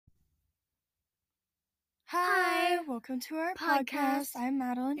Hi, welcome to our podcast. I'm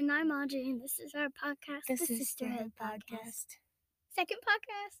Madeline. And I'm Audrey, and this is our podcast, This the is Sisterhood the Podcast. Second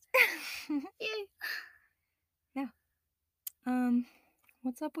podcast. Yay.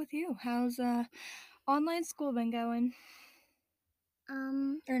 What's up with you? How's online school been going?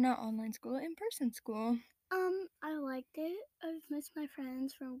 Or not online school, in-person school. I liked it. I've missed my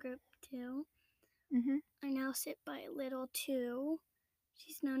friends from group 2. I now sit by little 2.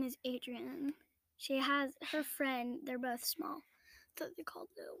 She's known as Adrian. She has her friend. They're both small, so they're called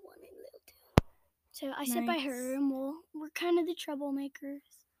little 1 and little 2. So I sit by her, and we're kind of the troublemakers.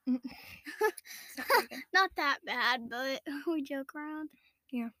 Not that bad, but we joke around.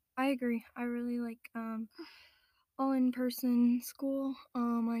 Yeah, I agree. I really like all in-person school.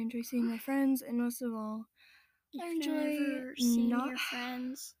 I enjoy seeing my friends, and most of all, I enjoy seeing your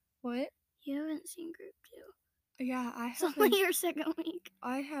friends. What? You haven't seen group 2. Yeah, I It's haven't. only your second week.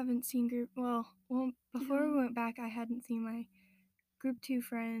 I haven't seen group. Well, before we went back, I hadn't seen my group 2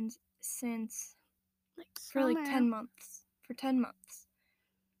 friends since for 10 months. For 10 months.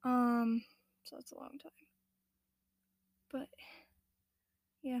 So that's a long time. But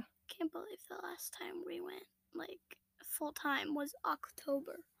yeah. Can't believe the last time we went full time was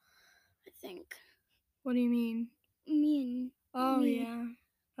October, I think. What do you mean? Me. Yeah.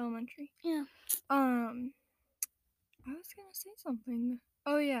 Elementary. Yeah. I was gonna say something.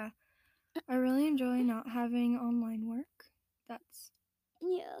 Oh yeah. I really enjoy not having online work. That's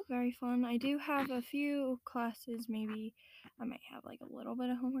very fun. I do have a few classes. Maybe I might have like a little bit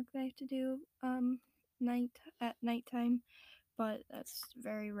of homework that I have to do at nighttime, but that's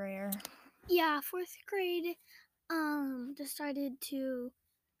very rare. Yeah, 4th grade decided to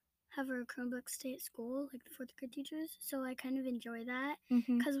have our Chromebook stay at school, like the 4th grade teachers. So I kind of enjoy that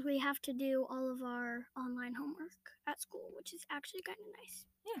because we have to do all of our online homework at school, which is actually kind of nice.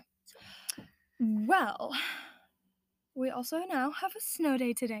 Yeah. Well, we also now have a snow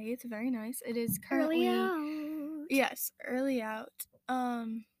day today. It's very nice. It is currently early out. Yes, early out.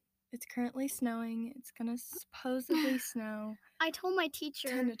 It's currently snowing. It's gonna supposedly snow. I told my teacher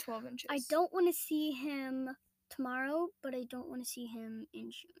 10 to 12 inches. I don't want to see him tomorrow, but I don't want to see him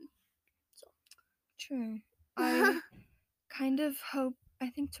in June. So true. I kind of hope. I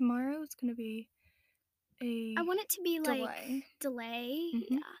think tomorrow is gonna be I want it to be delay.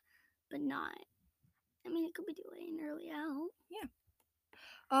 Yeah, but not. I mean, it could be delay and early out. Yeah.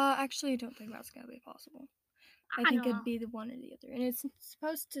 Actually, I don't think that's gonna be possible. I think it'd be the one or the other, and it's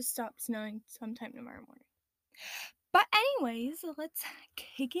supposed to stop snowing sometime tomorrow morning. But anyways, let's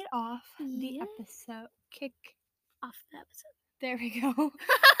kick it off the episode. Kick off the episode. There we go.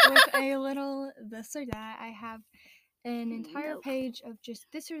 With a little this or that. I have an entire page of just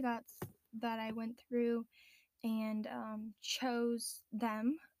this or that's that I went through and chose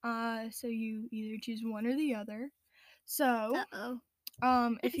them. So you either choose one or the other. So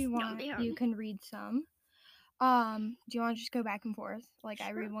if you want, you can read some. Do you want to just go back and forth? Like sure.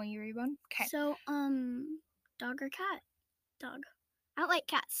 I read one, you read one? Okay. So, dog or cat? Dog. I don't like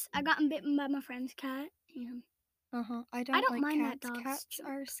cats. I gotten bitten by my friend's cat. And I don't like mind cats. that dogs. Cats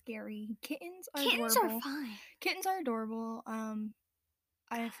are scary. Kittens are Kittens adorable. are fine. Kittens are adorable.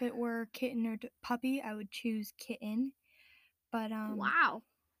 If it were kitten or puppy, I would choose kitten. But wow.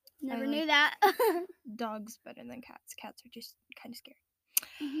 Never knew that. Dogs better than cats. Cats are just kind of scary.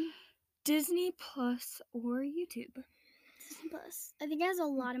 Disney Plus or YouTube? Disney Plus. I think it has a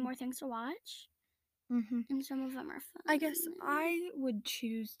lot of more things to watch. And some of them are fun. I guess I would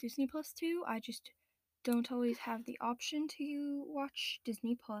choose Disney Plus too. I just don't always have the option to watch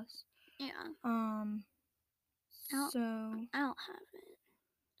Disney Plus. Yeah. So I don't have it.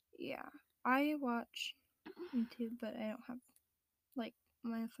 Yeah. I watch YouTube, but I don't have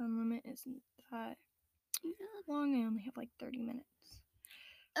my phone limit isn't that long. I only have 30 minutes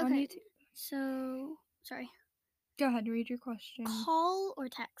on YouTube. So, sorry. Go ahead, read your question. Call or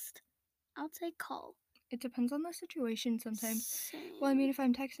text? I would say call. It depends on the situation sometimes. Same. Well, I mean, if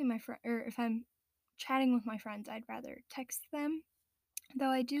I'm texting my friend, or if I'm chatting with my friends, I'd rather text them. Though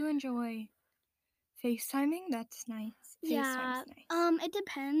I do enjoy FaceTiming. That's nice. Yeah. Nice. It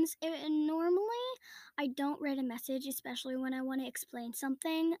depends. Normally, I don't read a message, especially when I want to explain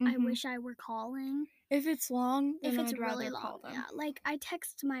something. I wish I were calling. If it's long, then if it's I'd really rather long, call them. Yeah. I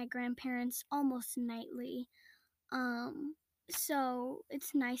text my grandparents almost nightly. So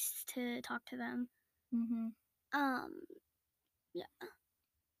it's nice to talk to them. Yeah.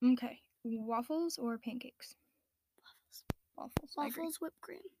 Okay. Waffles or pancakes? Waffles. Waffles, whipped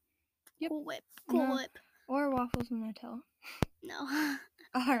cream. Yep. Cool Whip. Cool Whip. Or waffles with Nutella. No.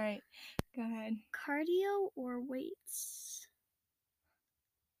 All right. Go ahead. Cardio or weights?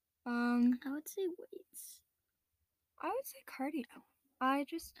 I would say weights. I would say cardio. I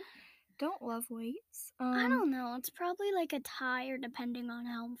just don't love weights. I don't know. It's probably like a tie or depending on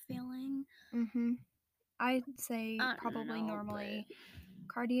how I'm feeling. I'd say probably normally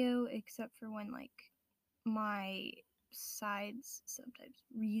cardio, except for when like my sides sometimes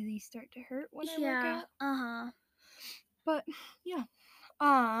really start to hurt when I work out. But yeah.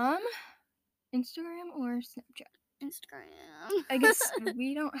 Instagram or Snapchat? Instagram. I guess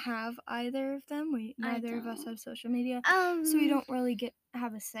we don't have either of them. Neither of us have social media, so we don't really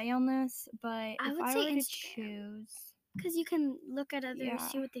have a say on this. But if I were to choose, because you can look at others,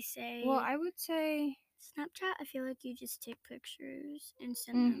 see what they say. Well, I would say Snapchat. I feel like you just take pictures and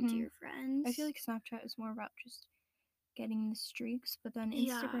send them to your friends. I feel like Snapchat is more about just getting the streaks, but then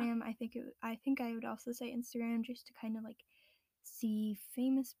Instagram, I think I would also say Instagram just to kind of like see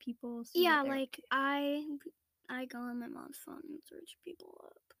famous people. Like I go on my mom's phone and search people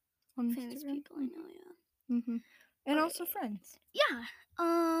up. Famous people I know, And also friends. Yeah.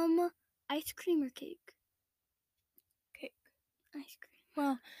 Ice cream or cake? Cake. Ice cream.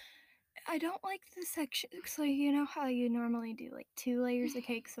 Well, I don't like the section. So you know how you normally do like 2 layers of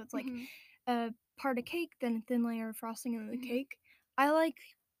cake, so it's like a part of cake, then a thin layer of frosting, and the cake. I like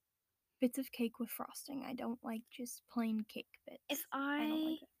bits of cake with frosting. I don't like just plain cake bits. If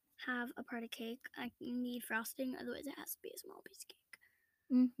I have a part of cake, I need frosting. Otherwise, it has to be a small piece of cake.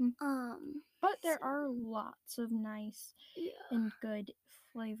 But there are lots of nice and good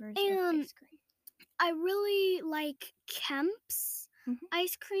flavors of ice cream. I really like Kemp's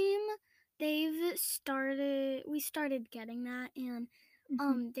ice cream. We started getting that, and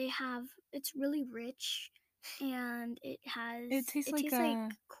it's really rich, and it tastes like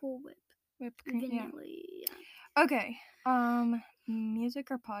Cool Whip. Whipped cream, vanilla, yeah. Okay,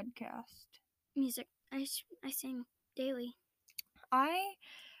 music or podcast? Music. I sing daily. I,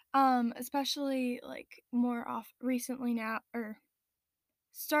 especially like recently now, or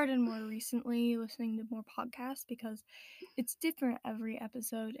started more recently listening to more podcasts because it's different every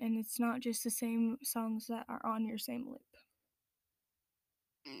episode and it's not just the same songs that are on your same loop.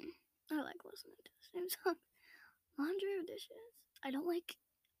 I like listening to the same song. Laundry or dishes? I don't like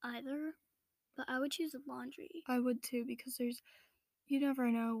either, but I would choose laundry. I would too, because you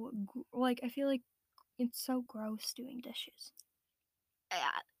never know, like I feel like it's so gross doing dishes.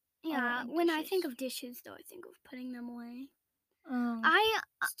 Yeah. When I think of dishes, though, I think of putting them away. I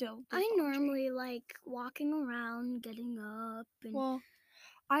normally like walking around, getting up, and well,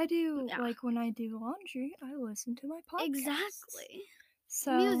 I do like when I do laundry, I listen to my podcasts. Exactly.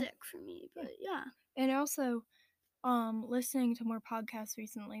 So music for me, but yeah. And also, listening to more podcasts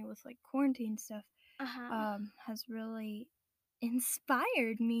recently with like quarantine stuff, has really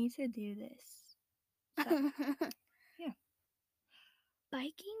inspired me to do this. So, yeah.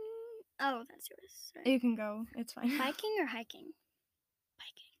 Biking? Oh, that's yours. Right? You can go. It's fine. Biking or hiking?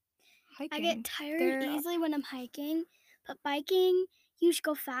 Hiking. I get tired easily when I'm hiking, but biking, you should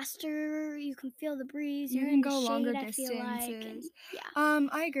go faster. You can feel the breeze. You can go longer distances.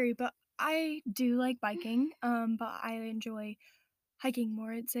 I agree, but I do like biking. But I enjoy hiking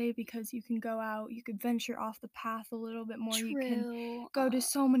more, I'd say, because you can go out, you could venture off the path a little bit more. True. You can go to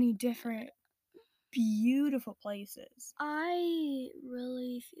so many different beautiful places. I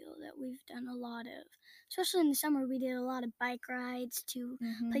really feel that we've done a lot of, especially in the summer, we did a lot of bike rides to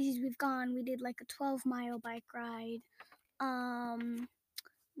places we've gone. We did like a 12-mile bike ride.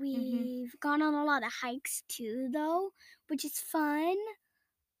 We've gone on a lot of hikes too, though, which is fun.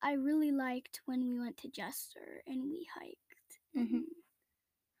 I really liked when we went to Jester and we hiked.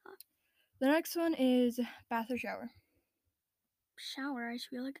 The next one is bath or shower. Shower. I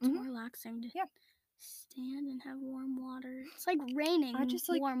feel like it's more relaxing to stand and have warm water. It's like raining. I just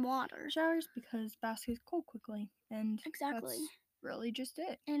like warm water. Showers because baths get cold quickly, and that's really just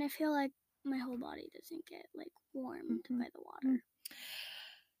it. And I feel like my whole body doesn't get like warmed by the water.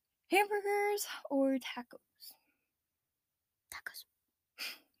 Hamburgers or tacos? Tacos.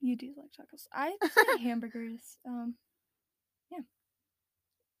 You do like tacos. I say hamburgers. Yeah.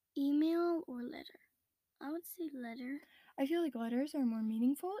 Email or letter? I would say letter. I feel like letters are more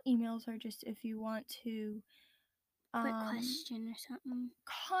meaningful. Emails are just if you want to quick question or something.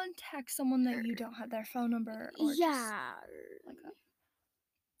 Contact someone that you don't have their phone number or just like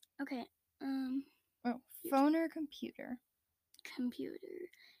that. Okay. Phone or computer? Computer.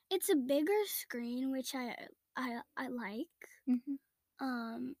 It's a bigger screen, which I like.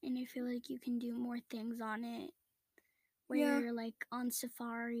 And I feel like you can do more things on it. Where like on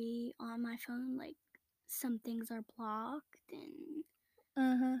Safari on my phone, like some things are blocked and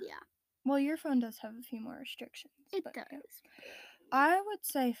yeah. Well, your phone does have a few more restrictions. It does. I would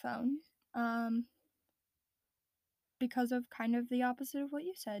say phone. Because of kind of the opposite of what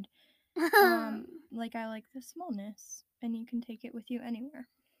you said. Like I like the smallness, and you can take it with you anywhere.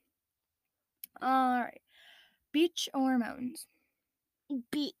 All right, beach or mountains?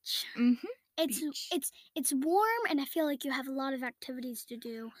 Beach. Mm-hmm. It's warm, and I feel like you have a lot of activities to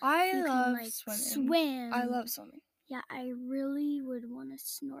do. I love swimming. Swim. I love swimming. Yeah, I really would want to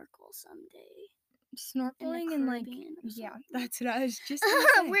snorkel someday. Snorkeling and like, yeah, that's what I was just gonna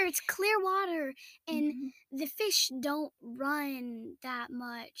say. Where it's clear water and the fish don't run that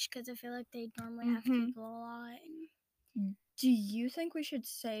much because I feel like they normally have people a lot. Do you think we should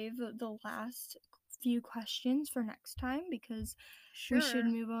save the last few questions for next time, because we should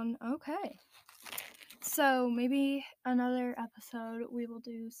move on? Okay. So maybe another episode we will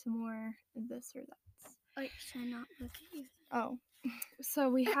do some more this or that. Wait, should I not look at you? Oh, so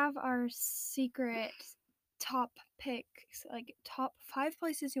we have our secret top picks, like top 5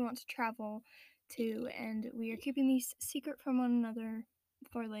 places you want to travel to, and we are keeping these secret from one another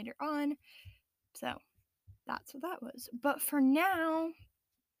for later on. So that's what that was. But for now,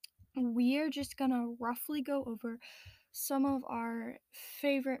 we are just gonna roughly go over some of our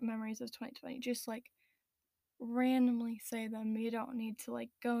favorite memories of 2020. Just like randomly say them. You don't need to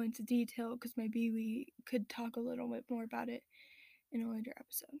like go into detail, because maybe we could talk a little bit more about it in a later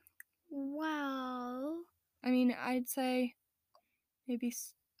episode. Wow. I mean, I'd say maybe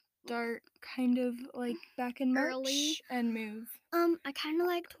start kind of like back in March early and move. I kind of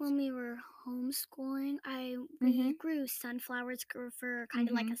liked when we were homeschooling. We grew sunflowers for kind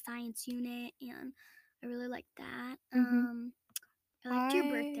of like a science unit, and I really liked that. I liked your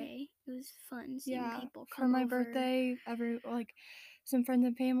birthday. It was fun seeing people come for my over. birthday, some friends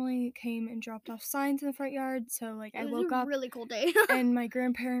and family came and dropped off signs in the front yard. So like I woke up. It was a really cool day. And my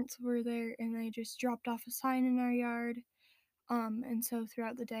grandparents were there, and they just dropped off a sign in our yard. And so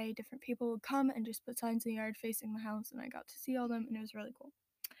throughout the day, different people would come and just put signs in the yard facing the house, and I got to see all them, and it was really cool.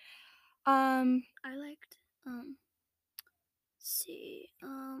 I liked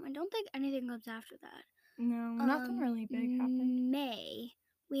I don't think anything comes after that. No, nothing really big happened. May,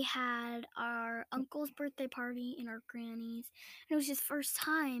 we had our uncle's birthday party and our granny's, and it was his first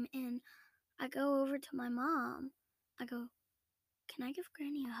time, and I go over to my mom. I go, "Can I give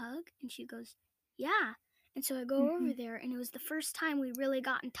Granny a hug?" And she goes, "Yeah." And so I go over there, and it was the first time we really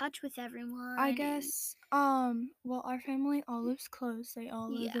got in touch with everyone. I guess, well, our family all lives close. They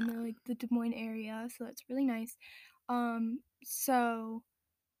all live in the Des Moines area, so that's really nice. So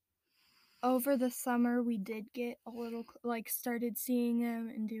over the summer, we did get a little, started seeing them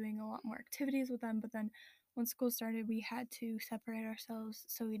and doing a lot more activities with them, but then when school started, we had to separate ourselves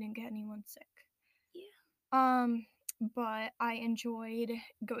so we didn't get anyone sick. Yeah. But I enjoyed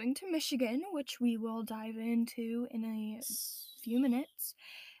going to Michigan, which we will dive into in a few minutes.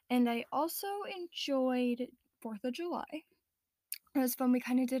 And I also enjoyed 4th of July. It was fun. We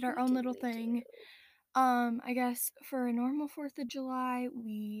kind of did our own little thing. I guess for a normal 4th of July,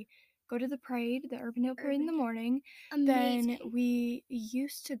 we go to the parade, the Urbandale Parade in the morning. Amazing. Then we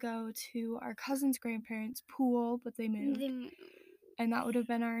used to go to our cousin's grandparents' pool, but they moved. And that would have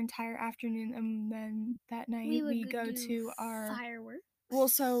been our entire afternoon. And then that night we go to our fireworks. Well,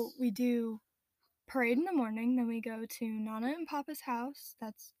 so we do parade in the morning, then we go to Nana and Papa's house,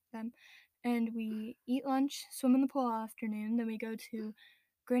 that's them, and we eat lunch, swim in the pool all afternoon, then we go to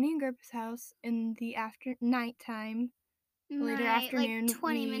Granny and Grandpa's house in the nighttime, later afternoon, like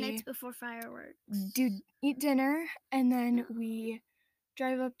 20 minutes before fireworks. Eat dinner, and then we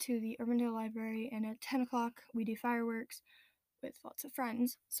drive up to the Urbandale Library, and at 10 o'clock we do fireworks with lots of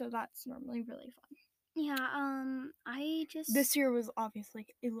friends, so that's normally really fun. Yeah, This year was obviously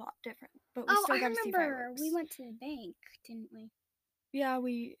a lot different, but we still got to see fireworks. We went to the bank, didn't we? Yeah,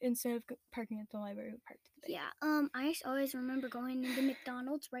 we, instead of parking at the library, we parked at the bank. Yeah, I always remember going into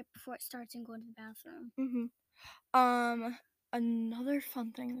McDonald's right before it starts and going to the bathroom. Another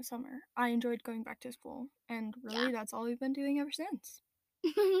fun thing in the summer, I enjoyed going back to school, and really that's all we've been doing ever since.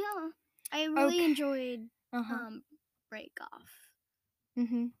 Yeah, I really enjoyed break off.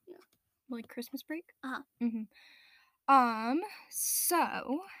 Yeah. Like Christmas break?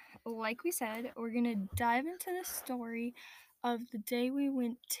 So, like we said, we're gonna dive into the story of the day we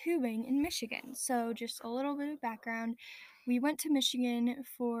went tubing in Michigan. So, just a little bit of background. We went to Michigan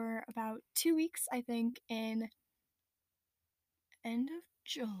for about 2 weeks, I think, in end of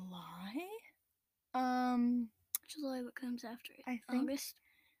July. July, what comes after it? I think August.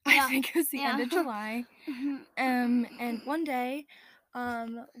 I think it was the end of July. And one day,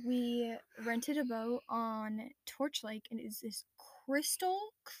 we rented a boat on Torch Lake, and it is this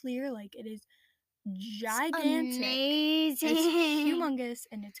crystal clear lake. It is gigantic. Amazing. It's humongous,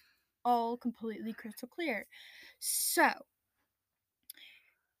 and it's all completely crystal clear. So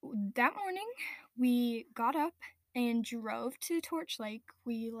that morning, we got up and drove to Torch Lake.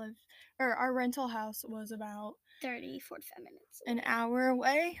 Our rental house was about 45 minutes away. An hour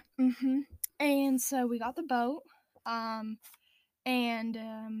away. And so we got the boat.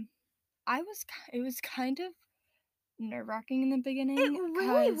 It was kind of nerve-wracking in the beginning. It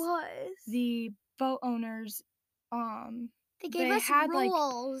really was. The boat owners, they gave us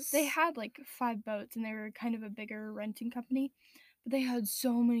rules. They had 5 boats, and they were kind of a bigger renting company. But they had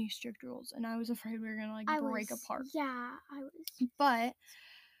so many strict rules, and I was afraid we were gonna break apart. Yeah, I was. But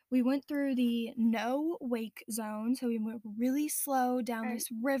we went through the no wake zone, so we went really slow down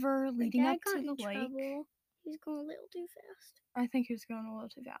this river leading up to the lake. Trouble. He was going a little too fast. I think he was going a little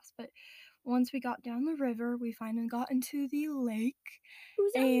too fast, but once we got down the river, we finally got into the lake. It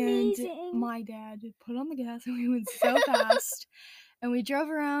was amazing. And my dad put on the gas, and we went so fast. And we drove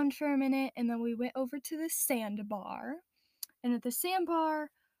around for a minute, and then we went over to the sandbar. And at the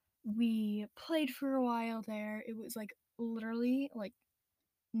sandbar, we played for a while there. It was literally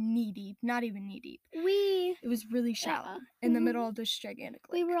knee deep, not even knee deep. It was really shallow in the middle of this gigantic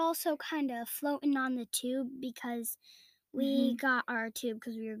lake. We were also kind of floating on the tube because we got our tube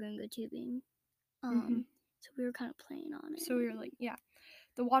because we were going to go tubing. So we were kind of playing on it. So we were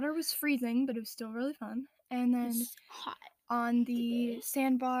the water was freezing, but it was still really fun. And then hot. On the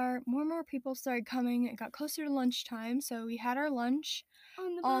sandbar, more and more people started coming. It got closer to lunchtime, so we had our lunch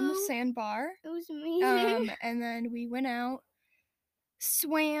on the sandbar. It was amazing. And then we went out,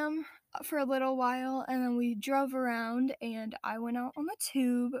 swam for a little while, and then we drove around, and I went out on the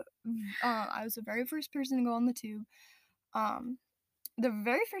tube. I was the very first person to go on the tube. The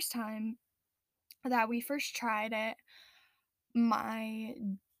very first time that we first tried it, my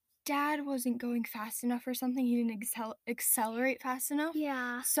dad wasn't going fast enough or something. He didn't accelerate fast enough.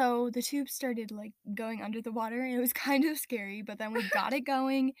 Yeah. So the tube started going under the water, and it was kind of scary, but then we got it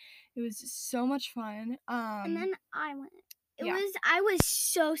going. It was so much fun. And then I went. I was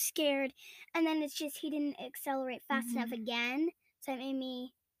so scared, and then it's just he didn't accelerate fast enough again, so it made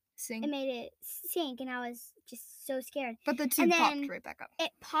me sink. It made it sink, and I was just so scared. But the tube popped right back up.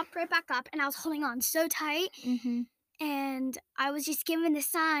 It popped right back up, and I was holding on so tight. And I was just giving the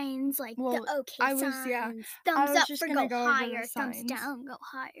signs, the okay signs. Thumbs up for go higher, thumbs down, go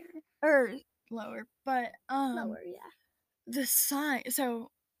higher. Or lower, but lower, yeah. The sign. So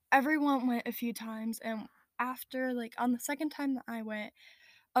everyone went a few times, and after on the second time that I went,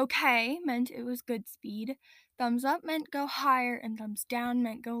 okay meant it was good speed. Thumbs up meant go higher, and thumbs down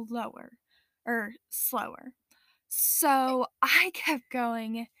meant go lower or slower. So I kept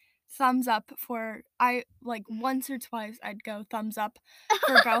going thumbs up for once or twice I'd go thumbs up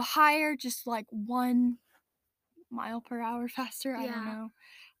for go higher, just 1 mile per hour faster. I don't know.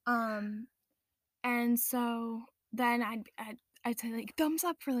 And so then I'd say thumbs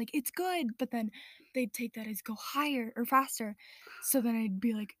up for it's good, but then they'd take that as go higher or faster. So then I'd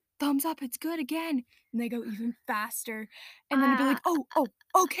be thumbs up, it's good again, and they go even faster, and then I'd be oh,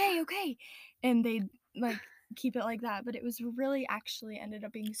 okay, and they'd keep it like that. But it was really actually ended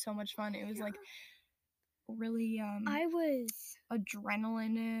up being so much fun. It was really I was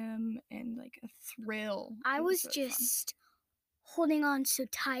adrenaline and a thrill. I was really just holding on so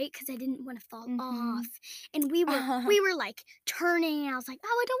tight because I didn't want to fall off, and we were turning, and I was oh,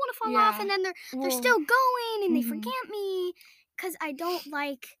 I don't want to fall off, and then they're still going, and they forget me because I don't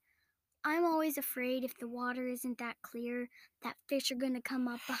I'm always afraid if the water isn't that clear that fish are gonna come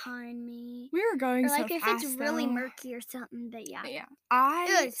up behind me. We were going so if fast, it's really murky or something, but yeah.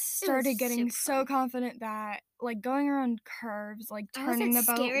 I started getting so confident that going around curves, turning the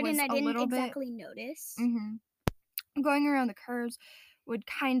boat scared, was and I a little didn't exactly notice. Going around the curves would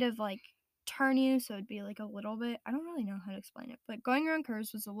kind of turn you, so it'd be a little bit, I don't really know how to explain it, but going around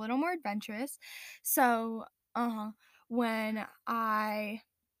curves was a little more adventurous. So when I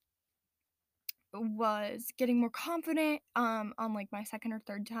was getting more confident on my second or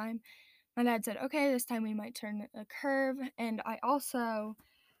third time, my dad said, okay, this time we might turn a curve. And I also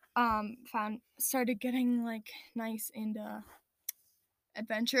started getting nice and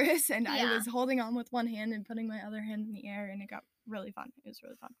adventurous, and I was holding on with one hand and putting my other hand in the air, and it got really fun. It was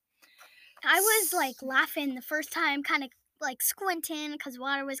really fun. I was laughing the first time, kind of squinting because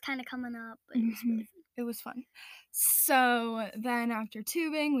water was kind of coming up, but it was really fun. It was fun. So then after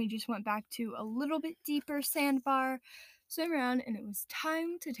tubing, we just went back to a little bit deeper sandbar, swim around, and it was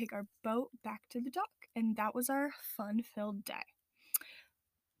time to take our boat back to the dock. And that was our fun-filled day.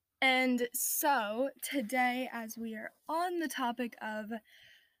 And so today, as we are on the topic of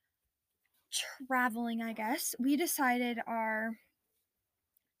traveling, I guess, we decided our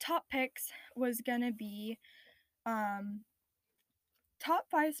top picks was gonna be top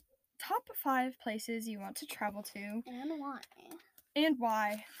five places you want to travel to and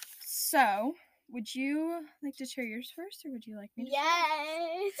why. So, would you like to share yours first, or would you like me to?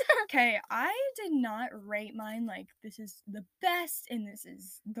 Yes. Okay, I did not rate mine like this is the best and this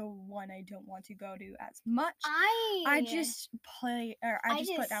is the one I don't want to go to as much. I just put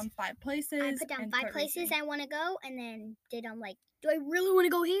down 5 places. I put down 5 places I want to go, and then did like, do I really want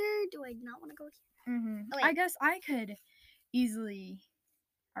to go here? Do I not want to go here? Mm-hmm. Oh, I guess I could easily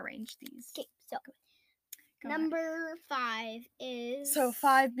arrange these. Okay, so number 5 is. So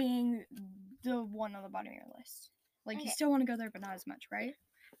 5 being the one on the bottom of your list. Like, you still want to go there, but not as much, right?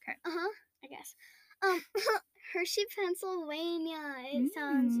 Okay. I guess. Hershey, Pennsylvania. It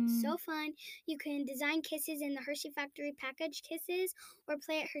sounds so fun. You can design kisses in the Hershey factory, package kisses, or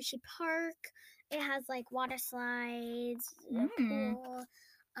play at Hershey Park. It has like water slides, a pool,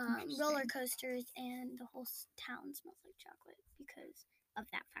 roller coasters, and the whole town smells like chocolate because of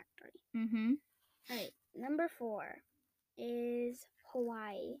that factory. All right, number 4 is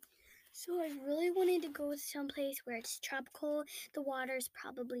Hawaii. So I really wanted to go someplace where it's tropical. The water's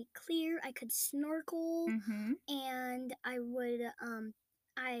probably clear. I could snorkel, and I would.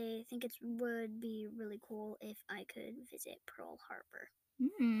 I think it would be really cool if I could visit Pearl Harbor.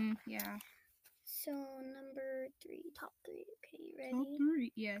 Yeah. So number 3, top 3. Okay, you ready? Top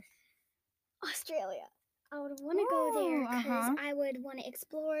 3, yes. Australia. I would want to go there because I would want to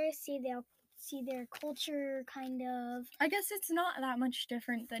explore, see their culture, kind of. I guess it's not that much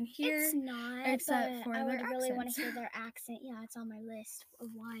different than here. It's not, except for I would really want accents. to hear their accent. Yeah, it's on my list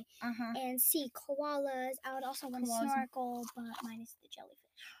of why. And see koalas. I would also want to snorkel, but minus the jellyfish.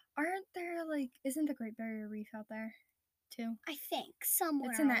 Aren't there isn't the Great Barrier Reef out there too? I think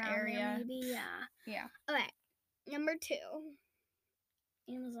somewhere. It's in that area. There, maybe, yeah. Yeah. Okay, number 2,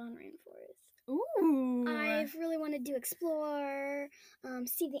 Amazon rainforest. Ooh. I really wanted to explore,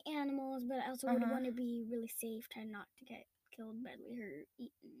 see the animals, but I also would want to be really safe, try not to get killed, badly hurt,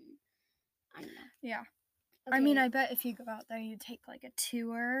 eaten. I don't know. Yeah. Okay. I mean, I bet if you go out there, you'd take a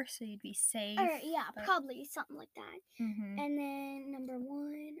tour, so you'd be safe. Yeah, probably something like that. And then number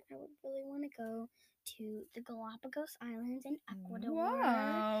 1, I would really want to go to the Galapagos Islands in Ecuador.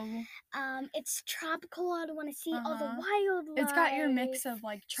 Wow. It's tropical. I want to see all the wildlife. It's got your mix of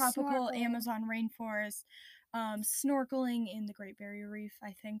tropical Amazon rainforest, snorkeling in the Great Barrier Reef,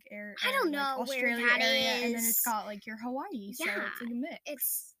 I think. I don't know Australia where that area, is. And then it's got your Hawaii, so it's a mix.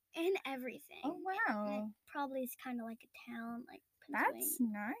 It's in everything. Oh wow. And it probably is kind of like a town, like That's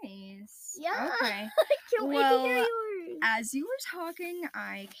nice. Yeah. Okay. I can't wait to hear yours. As you were talking,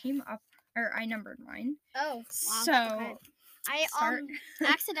 I numbered mine. Oh, wow. So okay. I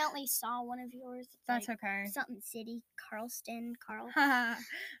accidentally saw one of yours. It's that's okay. Something city, Carlston,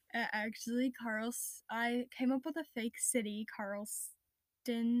 Actually, I came up with a fake city,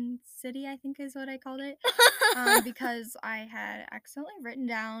 Carlston City, I think is what I called it, because I had accidentally written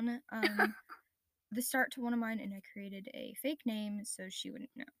down the start to one of mine, and I created a fake name so she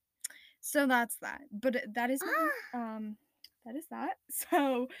wouldn't know. So that's that. But that is that is that.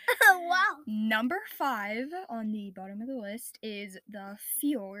 So wow. Number 5 on the bottom of the list is the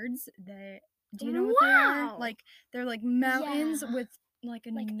fjords. Do you know what they are? They're mountains with a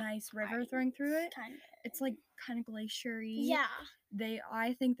nice river flowing through it. It's kind of glacier-y. Yeah.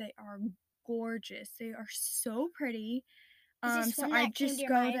 I think they are gorgeous. They are so pretty. Is this so one I that just came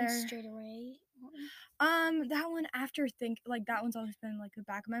to go your mind there straight away. That one that one's always been the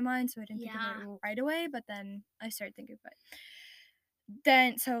back of my mind, so I didn't think of it right away, but then I started thinking of it.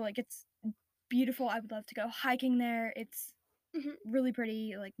 Then so it's beautiful. I would love to go hiking there. It's really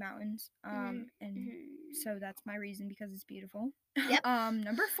pretty, mountains. And so that's my reason, because it's beautiful. Yep.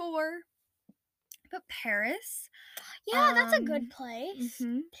 Number 4, but Paris. Yeah, that's a good place.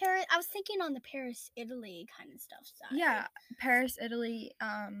 Paris. I was thinking on the Paris, Italy kind of stuff side. Yeah, Paris, Italy.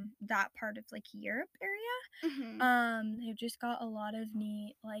 That part of Europe area. They've just got a lot of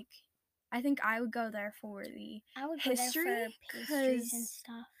neat I think I would go there for the history, go there for pastries and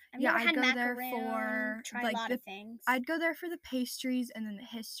stuff. I'd go there for try a lot of things. I'd go there for the pastries and then the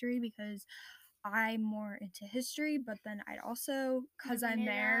history, because I'm more into history, but then I'd also, because I'm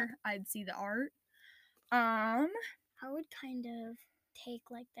there, I'd see the art. I would kind of take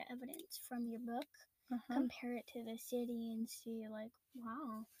the evidence from your book, compare it to the city, and see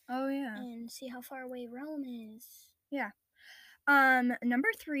wow. Oh yeah. And see how far away Rome is. Yeah. Number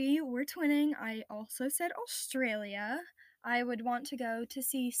 3, we're twinning. I also said Australia. I would want to go to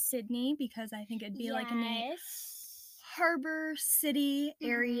see Sydney, because I think it'd be a neat harbor city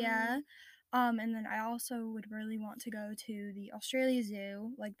area. And then I also would really want to go to the Australia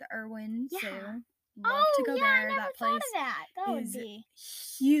Zoo, like the Irwin Zoo. Love to go there. I never that thought place of that. That would is be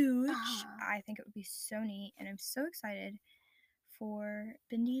huge. I think it would be so neat, and I'm so excited for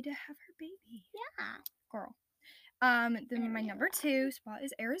Bindi to have her baby. Yeah. Girl. Then my number 2 spot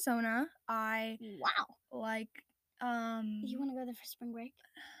is Arizona. I like You want to go there for spring break?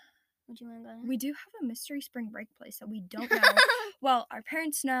 Would you want to go there? We do have a mystery spring break place that we don't know. Well, our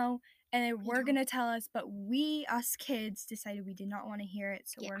parents know, and they were gonna tell us, but us kids decided we did not want to hear it,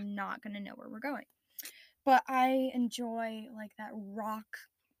 so we're not gonna know where we're going. But I enjoy like that rock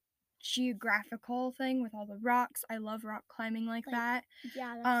geographical thing with all the rocks. I love rock climbing like that.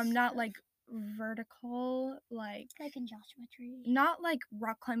 Yeah. Not like vertical, like in Joshua Tree. Not like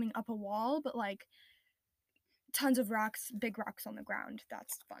rock climbing up a wall, but like tons of rocks, big rocks on the ground.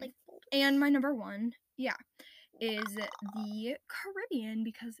 That's fun. And my number 1, is the Caribbean,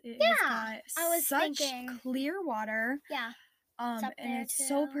 because it has got such clear water. Yeah. And it's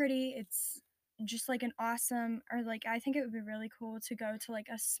so pretty. It's just like an awesome, or like I think it would be really cool to go to like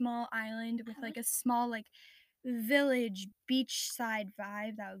a small island with like a small like village beachside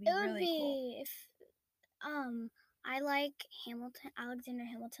vibe. That would be really cool. I like Alexander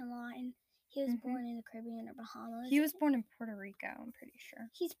Hamilton line. He was born in the Caribbean or Bahamas. He was born in Puerto Rico, I'm pretty sure.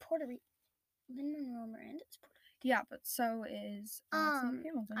 He's Puerto Rico. Lin-Manuel Miranda is Puerto Rico. Yeah, but so is Alexander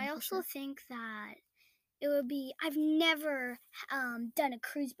Hamilton. I also think that it would be, I've never done a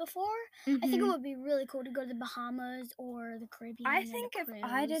cruise before. I think it would be really cool to go to the Bahamas or the Caribbean. I think if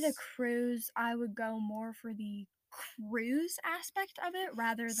I did a cruise, I would go more for the cruise aspect of it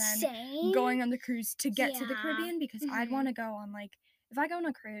rather than going on the cruise to get to the Caribbean, because I'd want to go on like, if I go on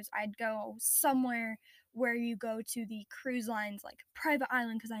a cruise, I'd go somewhere where you go to the cruise lines, like private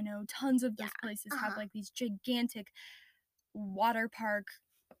island, because I know tons of those places have like these gigantic water park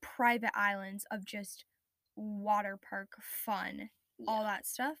private islands of just water park fun, all that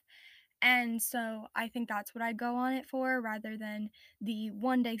stuff. And so I think that's what I'd go on it for, rather than the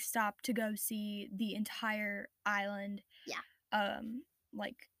one-day stop to go see the entire island.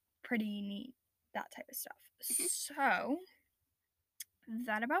 Like pretty neat, that type of stuff. So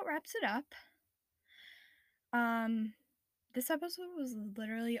that about wraps it up. This episode was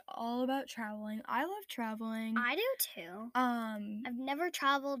literally all about traveling. I love traveling. I do too. I've never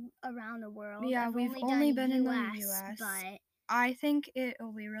traveled around the world. Yeah, we've only been in the US, but I think it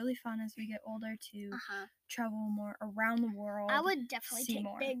will be really fun as we get older to travel more around the world. I would definitely take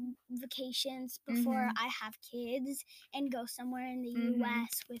big vacations before I have kids and go somewhere in the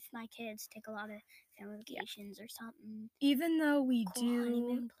US with my kids. Take a lot of family vacations or something. Even though we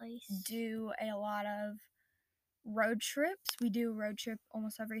do a lot of road trips, we do a road trip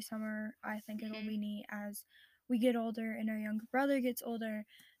almost every summer. I think it'll be neat as we get older and our younger brother gets older,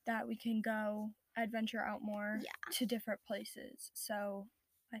 that we can go adventure out more to different places. So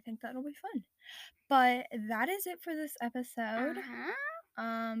I think that'll be fun. But that is it for this episode.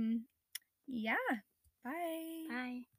 Yeah. Bye. Bye.